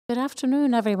Good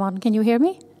afternoon, everyone. Can you hear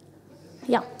me?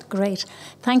 Yeah, great.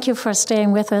 Thank you for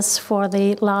staying with us for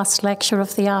the last lecture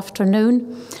of the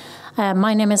afternoon.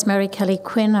 My name is Kelly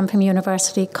Quinn. I'm from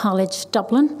University College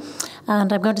Dublin,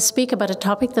 and I'm going to speak about a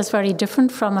topic that's very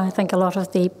different from, I think, a lot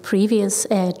of the previous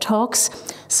talks.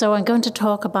 So I'm going to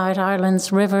talk about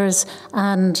Ireland's rivers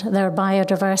and their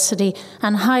biodiversity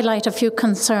and highlight a few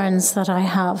concerns that I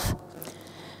have.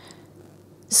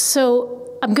 So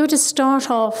I'm going to start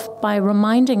off by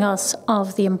reminding us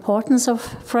of the importance of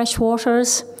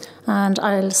freshwaters, and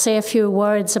I'll say a few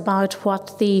words about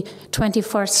what the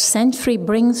 21st century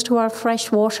brings to our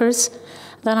freshwaters.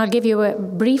 Then I'll give you a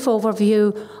brief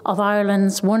overview of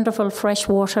Ireland's wonderful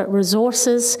freshwater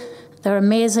resources, their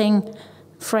amazing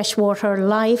freshwater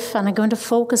life, and I'm going to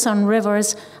focus on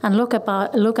rivers and look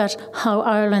at how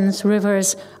Ireland's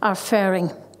rivers are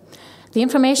faring. The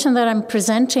information that I'm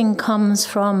presenting comes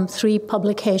from 3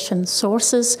 publication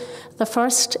sources. The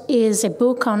first is a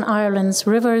book on Ireland's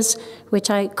rivers, which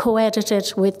I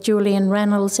co-edited with Julian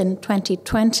Reynolds in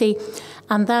 2020,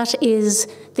 and that is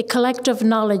the collective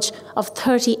knowledge of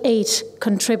 38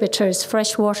 contributors,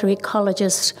 freshwater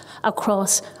ecologists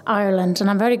across Ireland. And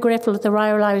I'm very grateful that the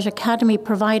Royal Irish Academy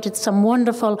provided some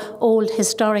wonderful old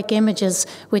historic images,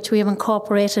 which we have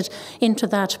incorporated into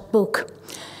that book.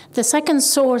 The second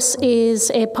source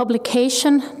is a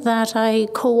publication that I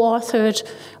co-authored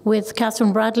with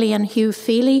Catherine Bradley and Hugh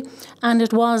Feely, and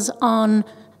it was on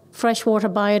freshwater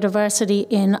biodiversity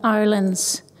in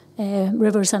Ireland's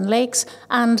rivers and lakes,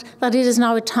 and that it is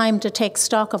now a time to take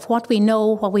stock of what we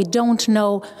know, what we don't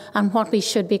know, and what we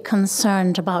should be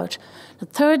concerned about. The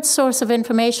third source of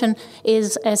information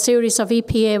is a series of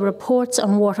EPA reports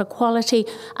on water quality,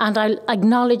 and I'll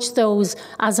acknowledge those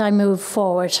as I move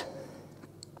forward.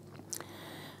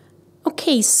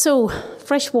 Okay, so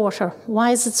freshwater,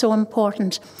 why is it so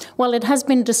important? Well, it has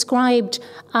been described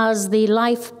as the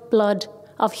lifeblood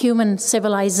of human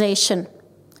civilization.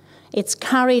 It's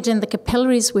carried in the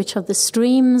capillaries, which are the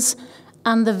streams,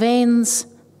 and the veins,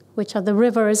 which are the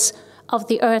rivers of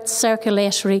the Earth's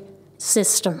circulatory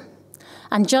system.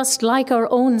 And just like our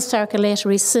own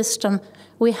circulatory system,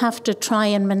 we have to try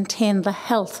and maintain the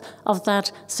health of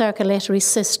that circulatory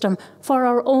system for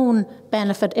our own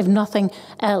benefit, if nothing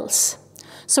else.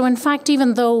 So in fact,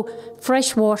 even though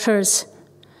freshwaters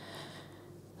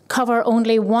cover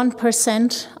only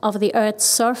 1% of the Earth's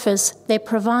surface, they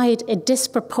provide a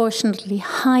disproportionately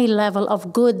high level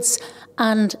of goods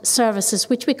and services,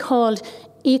 which we call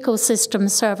ecosystem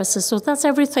services. So that's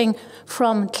everything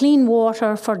from clean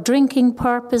water for drinking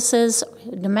purposes,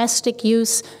 domestic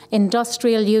use,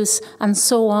 industrial use, and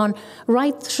so on,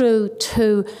 right through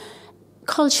to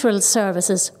cultural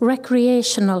services,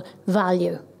 recreational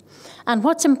value. And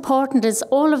what's important is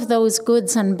all of those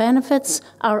goods and benefits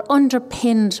are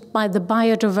underpinned by the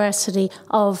biodiversity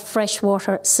of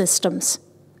freshwater systems.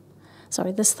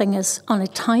 Sorry, this thing is on a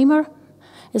timer.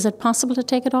 Is it possible to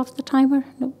take it off the timer?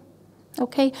 No.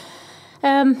 Okay.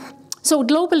 So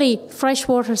globally,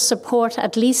 freshwaters support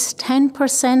at least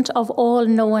 10% of all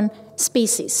known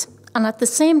species. And at the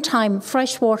same time,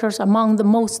 freshwaters are among the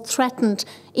most threatened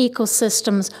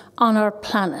ecosystems on our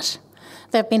planet.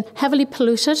 They've been heavily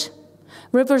polluted.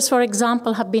 Rivers, for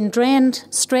example, have been drained,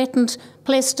 straightened,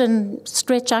 placed in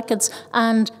straitjackets,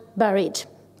 and buried.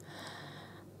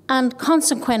 And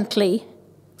consequently,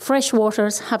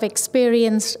 freshwaters have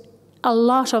experienced a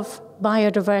lot of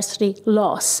biodiversity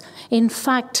loss. In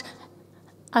fact,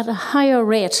 at a higher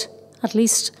rate, at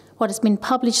least what has been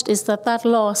published is that that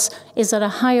loss is at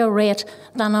a higher rate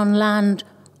than on land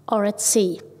or at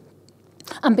sea.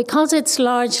 And because it's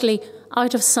largely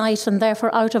out of sight and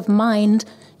therefore out of mind,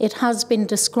 it has been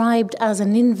described as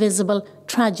an invisible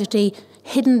tragedy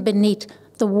hidden beneath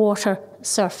the water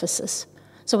surfaces.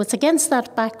 So it's against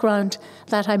that background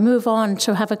that I move on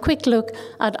to have a quick look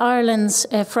at Ireland's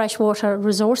freshwater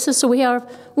resources. So we have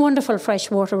wonderful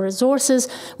freshwater resources.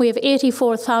 We have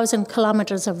 84,000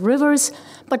 kilometres of rivers,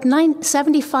 but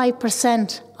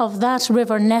 75% of that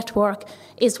river network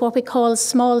is what we call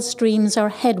small streams or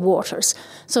headwaters.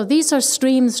 So these are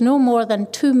streams no more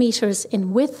than 2 metres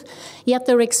in width, yet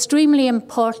they're extremely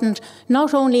important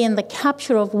not only in the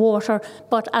capture of water,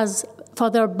 but as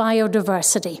for their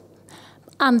biodiversity.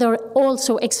 And they're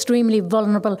also extremely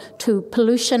vulnerable to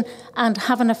pollution and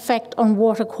have an effect on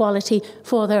water quality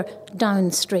further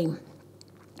downstream.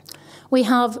 We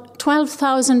have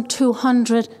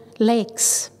 12,200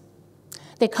 lakes.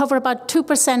 They cover about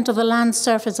 2% of the land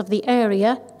surface of the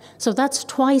area, so that's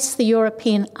twice the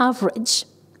European average.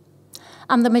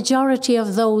 And the majority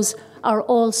of those are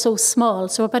also small,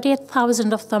 so about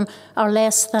 8,000 of them are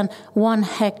less than 1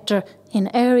 hectare in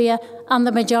area, and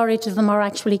the majority of them are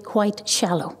actually quite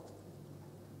shallow.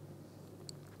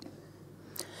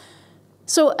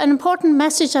 So an important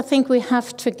message I think we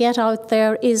have to get out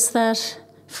there is that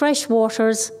fresh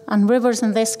waters, and rivers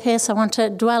in this case I want to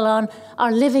dwell on,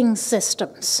 are living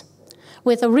systems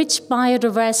with a rich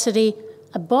biodiversity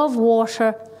above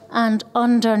water and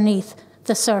underneath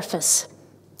the surface.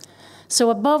 So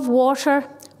above water,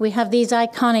 we have these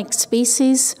iconic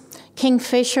species.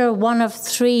 Kingfisher, one of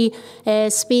 3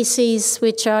 species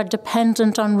which are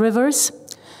dependent on rivers.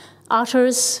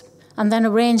 Otters, and then a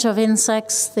range of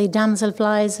insects, the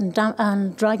damselflies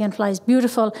and dragonflies,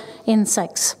 beautiful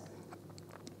insects.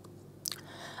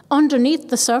 Underneath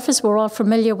the surface, we're all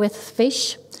familiar with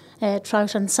fish.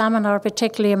 Trout and salmon are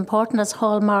particularly important as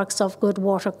hallmarks of good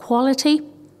water quality.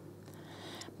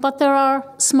 But there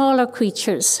are smaller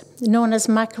creatures known as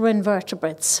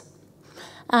macroinvertebrates.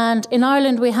 And in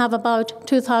Ireland, we have about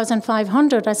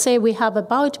 2,500. I say we have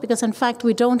about because, in fact,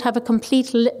 we don't have a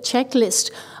complete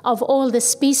checklist of all the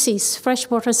species,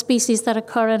 freshwater species that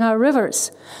occur in our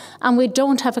rivers. And we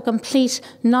don't have a complete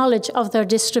knowledge of their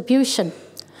distribution.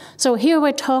 So here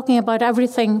we're talking about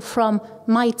everything from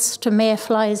mites to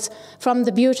mayflies, from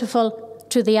the beautiful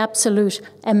to the absolute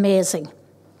amazing.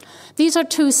 These are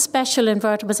 2 special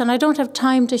invertebrates, and I don't have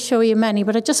time to show you many,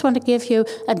 but I just want to give you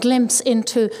a glimpse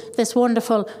into this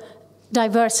wonderful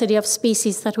diversity of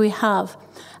species that we have.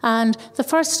 And the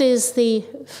first is the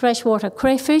freshwater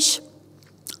crayfish,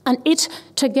 and it,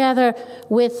 together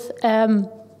with the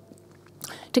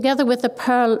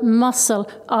pearl mussel,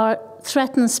 are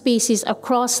threatened species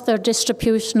across their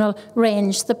distributional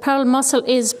range. The pearl mussel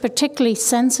is particularly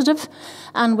sensitive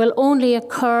and will only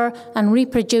occur and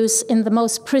reproduce in the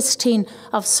most pristine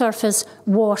of surface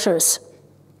waters.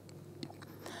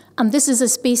 And this is a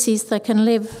species that can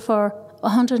live for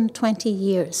 120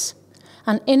 years.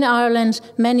 And in Ireland,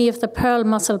 many of the pearl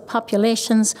mussel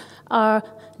populations are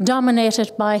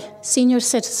dominated by senior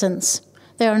citizens.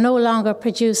 They are no longer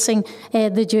producing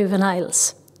the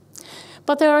juveniles.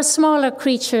 But there are smaller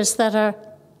creatures that are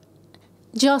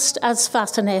just as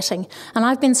fascinating. And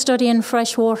I've been studying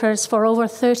freshwaters for over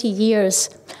 30 years.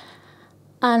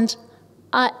 And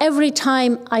every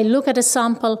time I look at a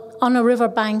sample on a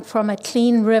riverbank from a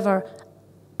clean river,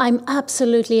 I'm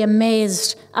absolutely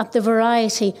amazed at the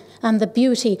variety and the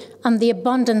beauty and the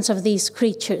abundance of these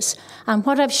creatures. And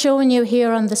what I've shown you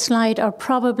here on the slide are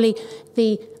probably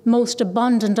the most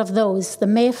abundant of those, the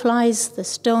mayflies, the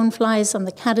stoneflies, and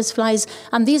the caddisflies.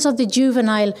 And these are the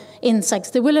juvenile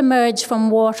insects. They will emerge from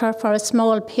water for a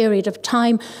small period of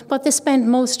time, but they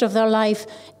spend most of their life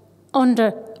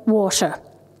under water.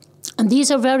 And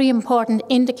these are very important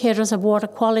indicators of water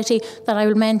quality that I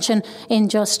will mention in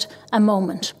just a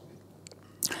moment.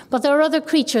 But there are other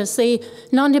creatures. The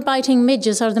non-biting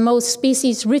midges are the most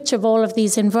species-rich of all of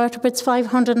these invertebrates,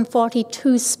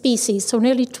 542 species. So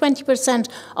nearly 20%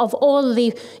 of all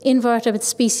the invertebrate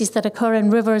species that occur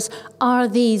in rivers are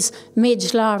these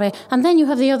midge larvae. And then you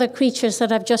have the other creatures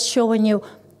that I've just shown you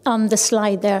on the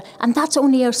slide there. And that's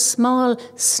only a small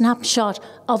snapshot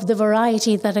of the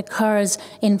variety that occurs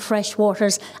in fresh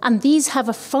waters. And these have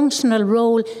a functional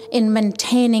role in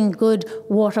maintaining good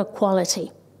water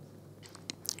quality.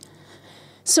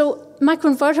 So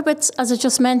macroinvertebrates, as I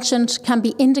just mentioned, can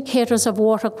be indicators of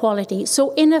water quality.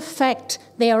 So in effect,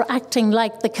 they are acting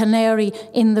like the canary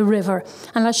in the river.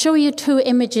 And I'll show you 2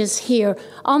 images here.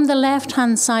 On the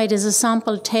left-hand side is a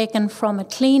sample taken from a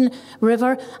clean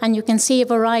river, and you can see a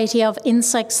variety of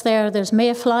insects there. There's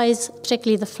mayflies,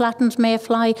 particularly the flattened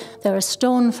mayfly. There are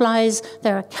stoneflies,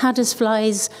 there are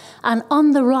caddisflies. And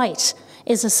on the right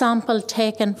is a sample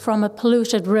taken from a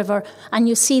polluted river, and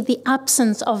you see the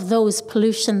absence of those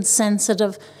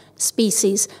pollution-sensitive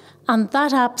species. And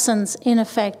that absence, in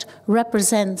effect,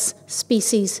 represents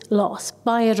species loss,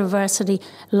 biodiversity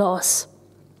loss.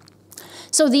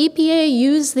 So the EPA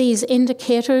use these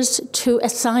indicators to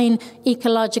assign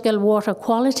ecological water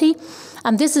quality,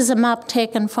 and this is a map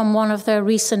taken from one of their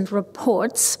recent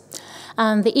reports.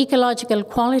 And the ecological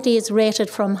quality is rated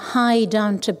from high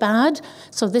down to bad.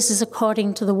 So this is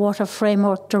according to the Water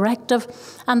Framework Directive.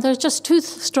 And there's just 2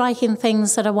 striking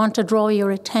things that I want to draw your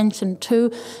attention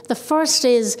to. The first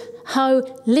is how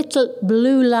little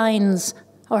blue lines,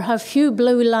 or how few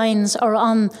blue lines are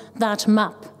on that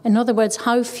map. In other words,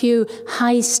 how few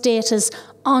high status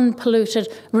unpolluted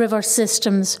river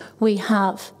systems we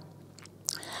have.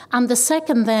 And the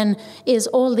second then is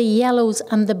all the yellows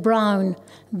and the brown.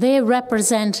 They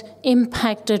represent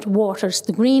impacted waters.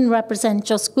 The green represent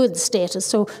just good status,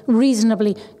 so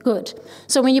reasonably good.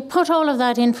 So when you put all of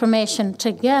that information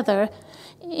together,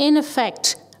 in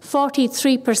effect,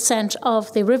 43%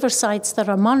 of the river sites that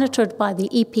are monitored by the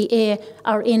EPA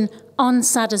are in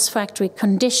unsatisfactory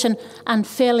condition and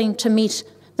failing to meet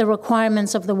the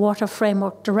requirements of the Water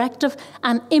Framework Directive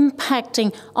and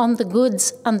impacting on the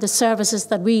goods and the services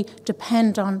that we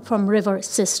depend on from river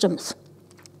systems.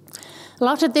 A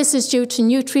lot of this is due to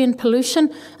nutrient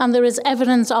pollution, and there is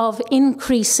evidence of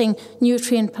increasing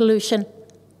nutrient pollution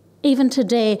even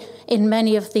today in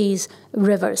many of these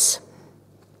rivers.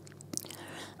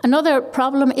 Another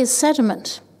problem is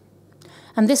sediment,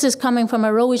 and this is coming from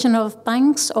erosion of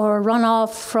banks or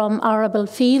runoff from arable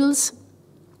fields.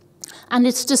 And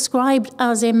it's described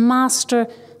as a master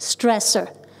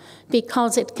stressor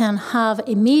because it can have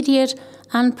immediate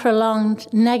and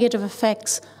prolonged negative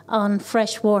effects on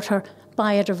freshwater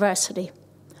biodiversity.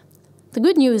 The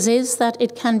good news is that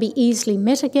it can be easily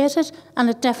mitigated, and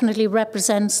it definitely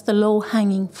represents the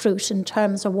low-hanging fruit in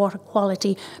terms of water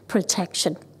quality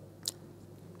protection.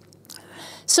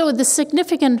 So the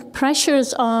significant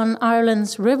pressures on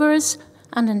Ireland's rivers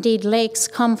and indeed lakes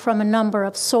come from a number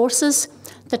of sources.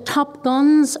 The top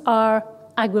guns are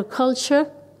agriculture,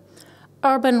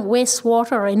 urban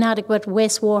wastewater or inadequate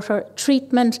wastewater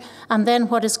treatment, and then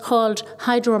what is called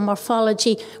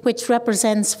hydromorphology, which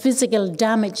represents physical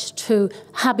damage to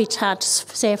habitats,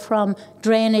 say from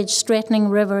drainage, straightening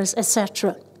rivers,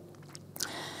 etc.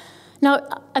 Now,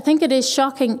 I think it is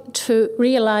shocking to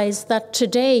realise that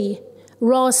today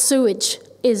raw sewage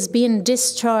is being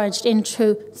discharged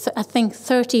into, I think,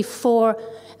 34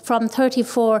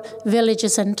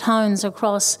 villages and towns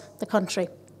across the country.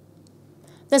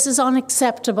 This is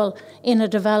unacceptable in a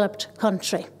developed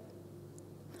country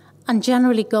and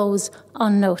generally goes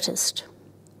unnoticed.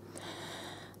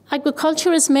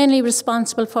 Agriculture is mainly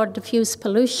responsible for diffuse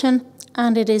pollution,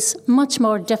 and it is much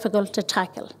more difficult to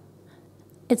tackle.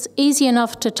 It's easy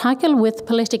enough to tackle with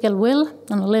political will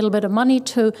and a little bit of money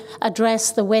to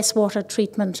address the wastewater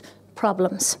treatment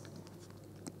problems.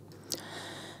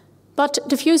 But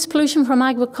diffuse pollution from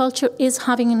agriculture is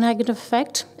having a negative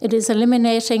effect. It is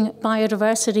eliminating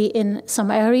biodiversity in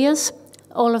some areas.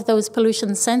 All of those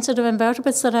pollution-sensitive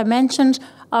invertebrates that I mentioned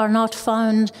are not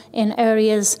found in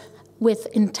areas with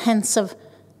intensive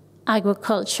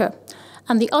agriculture.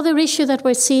 And the other issue that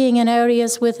we're seeing in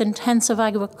areas with intensive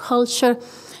agriculture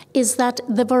is that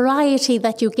the variety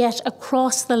that you get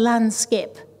across the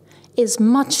landscape is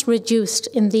much reduced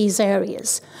in these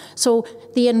areas. So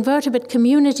the invertebrate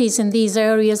communities in these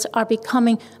areas are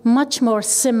becoming much more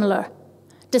similar,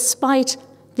 despite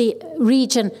the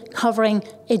region covering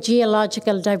a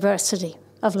geological diversity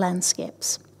of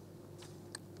landscapes.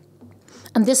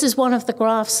 And this is one of the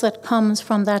graphs that comes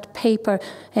from that paper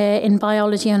in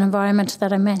Biology and Environment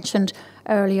that I mentioned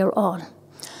earlier on.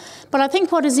 But I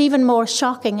think what is even more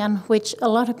shocking, and which a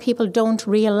lot of people don't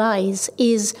realise,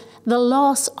 is the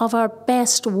loss of our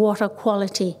best water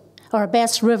quality, our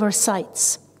best river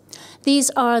sites. These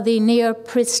are the near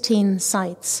pristine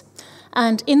sites.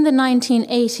 And in the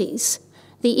 1980s,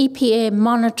 the EPA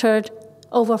monitored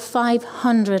over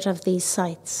 500 of these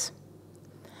sites.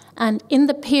 And in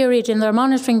the period, in their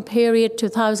monitoring period,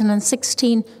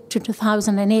 2016 to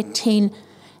 2018,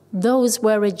 those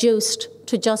were reduced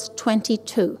to just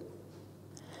 22.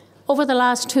 Over the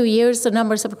last 2 years, the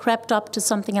numbers have crept up to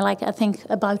something like, I think,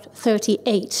 about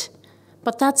 38.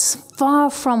 But that's far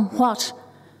from what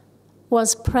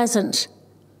was present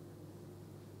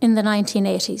in the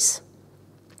 1980s.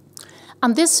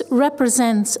 And this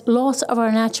represents loss of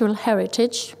our natural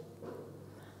heritage.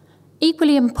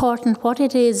 Equally important, what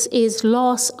it is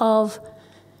loss of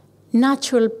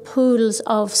natural pools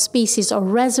of species or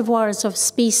reservoirs of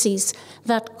species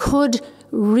that could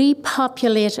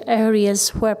repopulate areas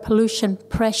where pollution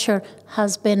pressure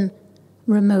has been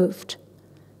removed.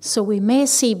 So we may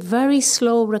see very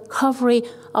slow recovery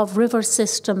of river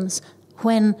systems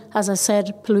when, as I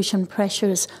said, pollution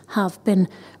pressures have been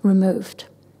removed.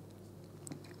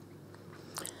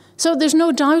 So there's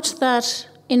no doubt that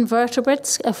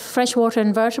invertebrates, freshwater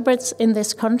invertebrates in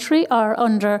this country are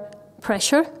under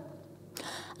pressure.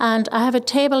 And I have a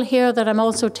table here that I'm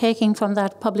also taking from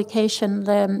that publication,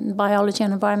 the Biology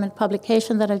and Environment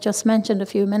publication that I just mentioned a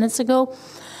few minutes ago.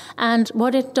 And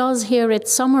what it does here, it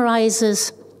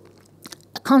summarizes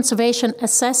a conservation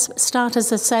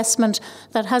status assessment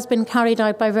that has been carried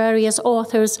out by various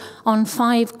authors on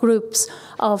 5 groups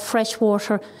of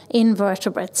freshwater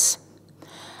invertebrates.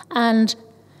 And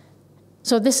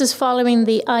So this is following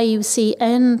the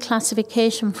IUCN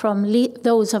classification from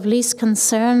those of least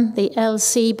concern, the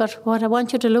LC, but what I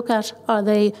want you to look at are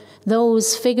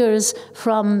those figures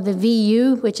from the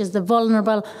VU, which is the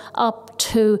vulnerable, up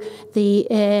to the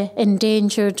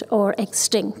endangered or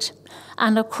extinct.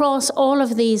 And across all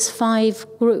of these 5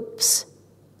 groups,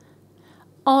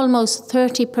 almost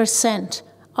 30%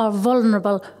 are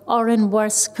vulnerable or in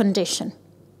worse condition.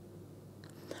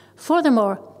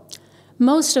 Furthermore,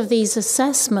 most of these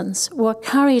assessments were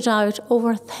carried out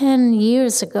over 10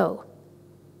 years ago,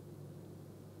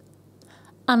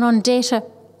 and on data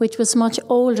which was much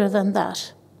older than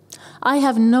that. I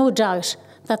have no doubt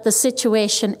that the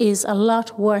situation is a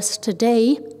lot worse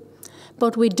today,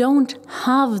 but we don't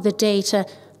have the data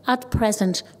at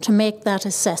present to make that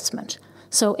assessment.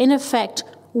 So in effect,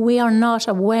 we are not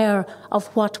aware of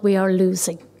what we are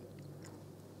losing.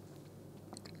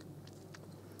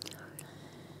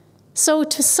 So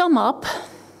to sum up,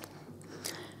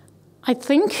 I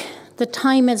think the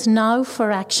time is now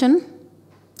for action.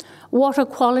 Water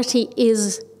quality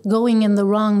is going in the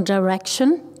wrong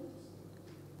direction,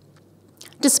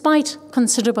 despite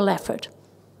considerable effort.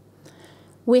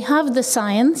 We have the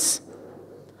science.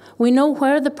 We know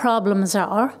where the problems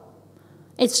are.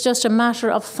 It's just a matter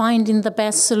of finding the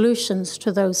best solutions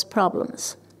to those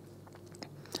problems.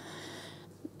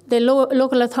 The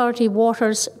Local Authority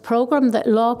Waters Programme, the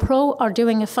LawPro, are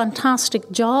doing a fantastic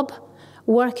job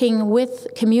working with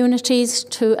communities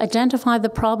to identify the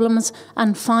problems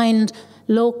and find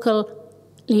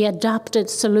locally adapted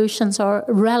solutions or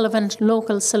relevant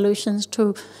local solutions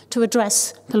to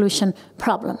address pollution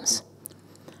problems.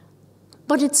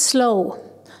 But it's slow,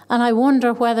 and I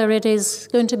wonder whether it is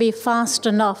going to be fast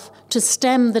enough to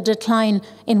stem the decline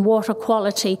in water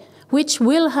quality, which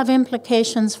will have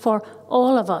implications for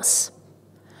all of us.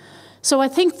 So I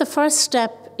think the first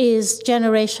step is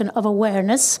generation of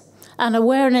awareness, and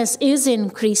awareness is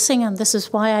increasing, and this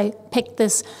is why I picked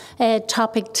this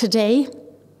topic today.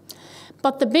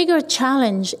 But the bigger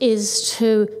challenge is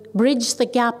to bridge the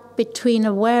gap between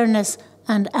awareness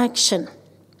and action.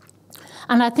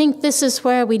 And I think this is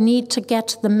where we need to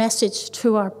get the message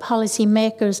to our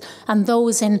policymakers and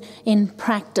those in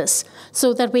practice,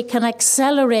 so that we can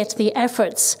accelerate the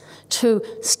efforts to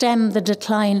stem the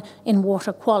decline in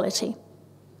water quality.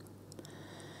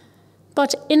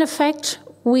 But in effect,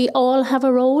 we all have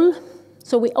a role,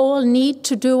 so we all need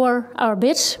to do our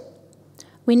bit.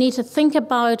 We need to think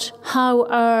about how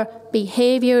our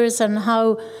behaviours and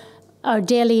how our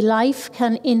daily life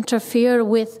can interfere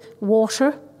with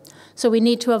water. So we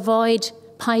need to avoid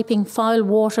piping foul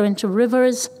water into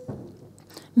rivers,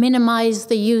 minimise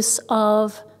the use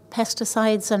of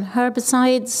pesticides and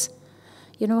herbicides,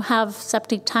 have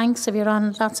septic tanks, if you're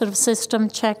on that sort of system,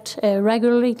 checked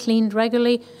regularly, cleaned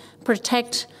regularly,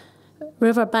 protect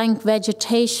riverbank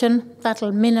vegetation.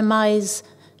 That'll minimise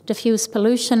diffuse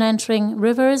pollution entering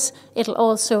rivers. It'll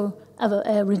also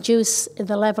reduce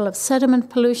the level of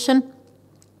sediment pollution.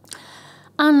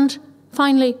 And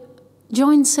finally,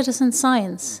 join citizen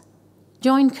science.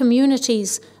 Join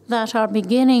communities that are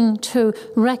beginning to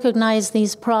recognise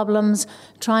these problems,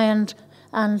 try and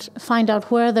find out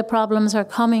where the problems are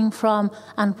coming from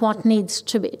and what needs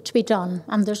to be done.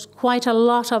 And there's quite a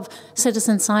lot of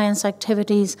citizen science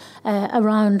activities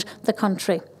around the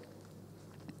country.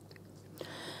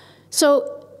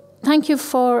 So thank you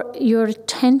for your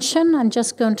attention. I'm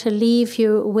just going to leave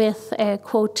you with a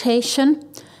quotation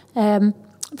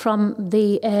from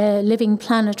the Living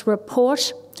Planet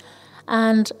report.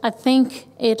 And I think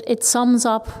it sums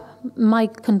up my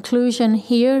conclusion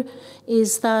here,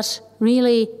 is that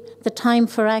really the time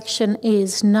for action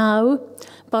is now,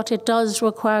 but it does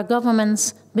require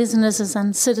governments, businesses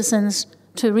and citizens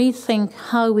to rethink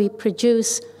how we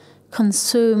produce,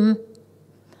 consume,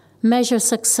 measure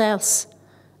success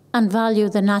and value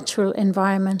the natural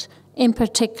environment, in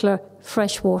particular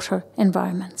freshwater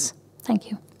environments. Thank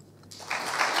you.